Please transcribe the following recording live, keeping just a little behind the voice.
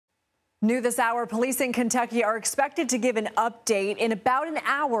New this hour, police in Kentucky are expected to give an update in about an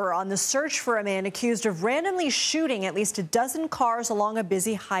hour on the search for a man accused of randomly shooting at least a dozen cars along a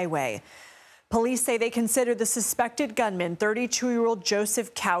busy highway. Police say they consider the suspected gunman, 32-year-old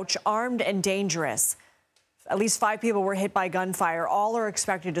Joseph Couch, armed and dangerous. At least 5 people were hit by gunfire. All are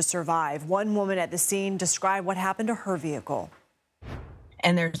expected to survive. One woman at the scene described what happened to her vehicle.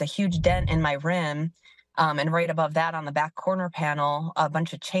 And there's a huge dent in my rim. And right above that on the back corner panel, a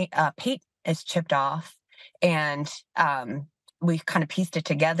bunch of paint is chipped off. And we kind of pieced it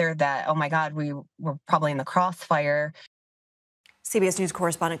together that, oh my God, we were probably in the crossfire. CBS News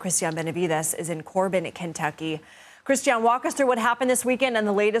correspondent Cristian Benavides is in Corbin, Kentucky. Cristian, walk us through what happened this weekend and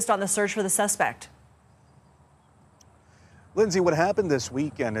the latest on the search for the suspect. Lindsay, what happened this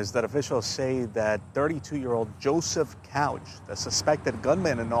weekend is that officials say that 32-year-old Joseph Couch, the suspected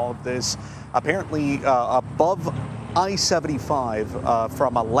gunman in all of this, apparently above I-75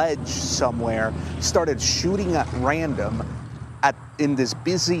 from a ledge somewhere, started shooting at random in this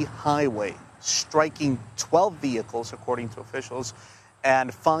busy highway, striking 12 vehicles, according to officials,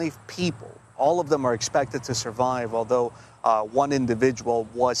 and 5 people. All of them are expected to survive, although one individual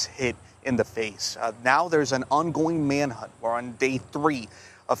was hit in the face. Now there's an ongoing manhunt. We're on day 3.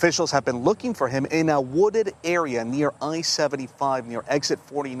 Officials have been looking for him in a wooded area near I-75, near exit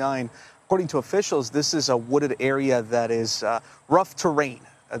 49. According to officials, this is a wooded area that is rough terrain.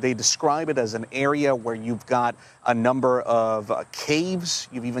 They describe it as an area where you've got a number of caves.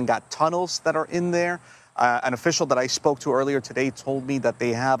 You've even got tunnels that are in there. An official that I spoke to earlier today told me that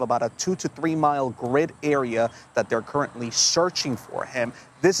they have about a 2 to 3 mile grid area that they're currently searching for him.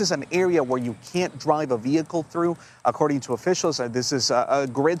 This is an area where you can't drive a vehicle through. According to officials, this is a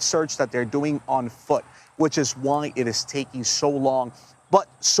grid search that they're doing on foot, which is why it is taking so long. But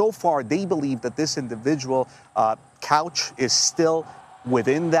so far, they believe that this individual, Couch, is still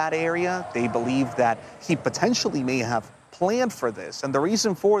within that area. They believe that he potentially may have planned for this. And the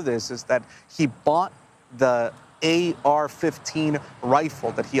reason for this is that he bought the AR-15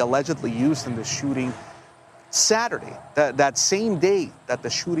 rifle that he allegedly used in the shooting Saturday, that same day that the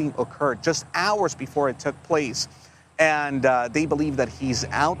shooting occurred, just hours before it took place. And they believe that he's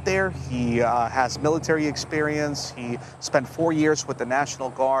out there. He has military experience. He spent 4 years with the National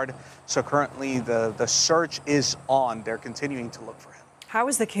Guard. So currently the search is on. They're continuing to look for him. How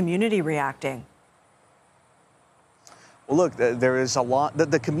is the community reacting? Well, look, there is a lot.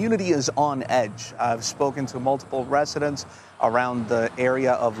 The community is on edge. I've spoken to multiple residents around the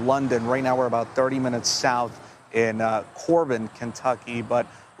area of London. Right now, we're about 30 minutes south in Corbin, Kentucky. But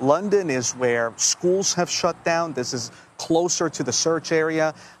London is where schools have shut down. This is closer to the search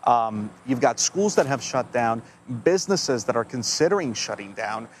area. You've got schools that have shut down, businesses that are considering shutting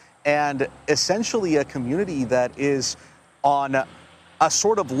down, and essentially a community that is on a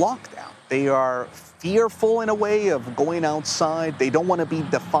sort of lockdown. They are fearful in a way of going outside. They don't want to be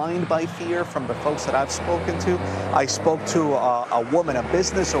defined by fear from the folks that I've spoken to. I spoke to a woman, a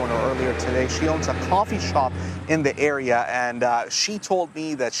business owner earlier today. She owns a coffee shop in the area, and she told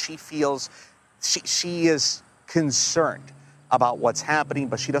me that she feels she is concerned about what's happening,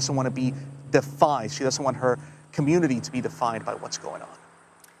 but she doesn't want to be defined. She doesn't want her community to be defined by what's going on.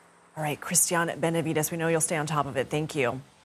 All right, Cristian Benavides, we know you'll stay on top of it. Thank you.